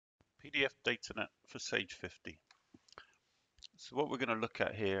PDFDataNet for Sage 50. So what we're going to look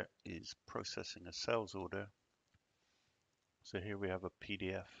at here is processing a sales order. So here we have a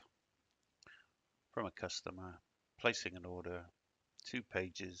PDF from a customer placing an order, 2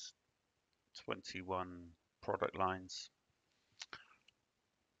 pages, 21 product lines,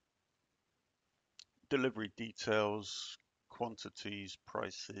 delivery details, quantities,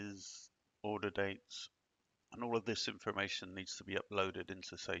 prices, order dates, and all of this information needs to be uploaded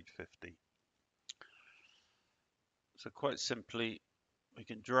into Sage 50. So quite simply, we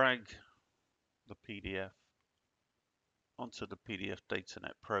can drag the PDF onto the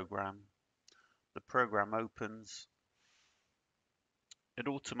PDFDataNet program. The program opens. It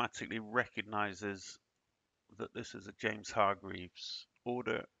automatically recognizes that this is a James Hargreaves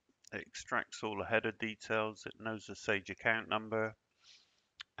order. It extracts all the header details. It knows the Sage account number,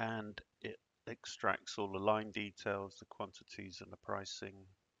 and it extracts all the line details, the quantities, and the pricing.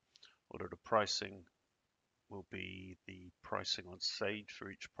 Although the pricing will be the pricing on Sage for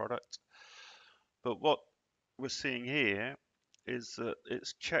each product. But what we're seeing here is that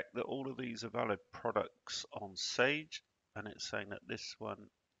it's checked that all of these are valid products on Sage, and it's saying that this one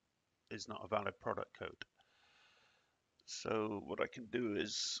is not a valid product code. So what I can do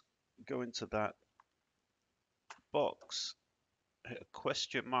is go into that box, hit a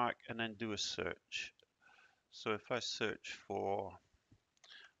question mark, and then do a search. So if I search for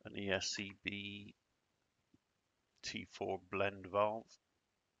an ESCB T4 blend valve,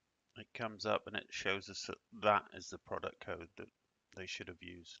 it comes up and it shows us that that is the product code that they should have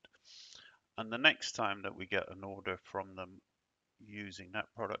used. And the next time that we get an order from them using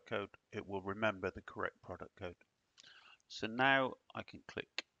that product code, it will remember the correct product code. So now I can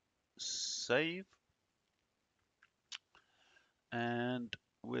click save, and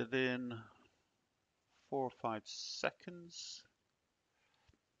within 4 or 5 seconds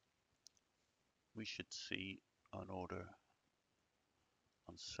we should see an order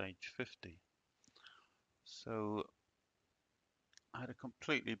on Sage 50. So I had a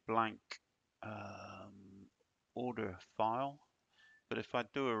completely blank order file, but if I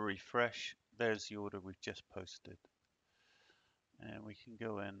do a refresh, there's the order we've just posted, and we can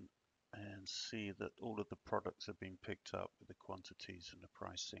go in and see that all of the products have been picked up with the quantities and the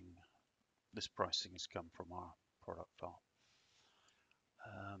pricing. This pricing has come from our product file.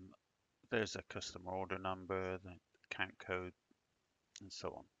 There's a customer order number, the account code, and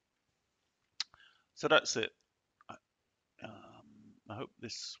so on. So that's it. I hope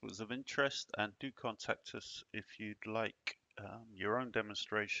this was of interest, and do contact us if you'd like your own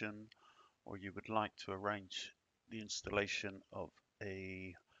demonstration, or you would like to arrange the installation of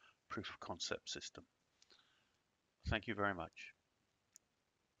a proof of concept system. Thank you very much.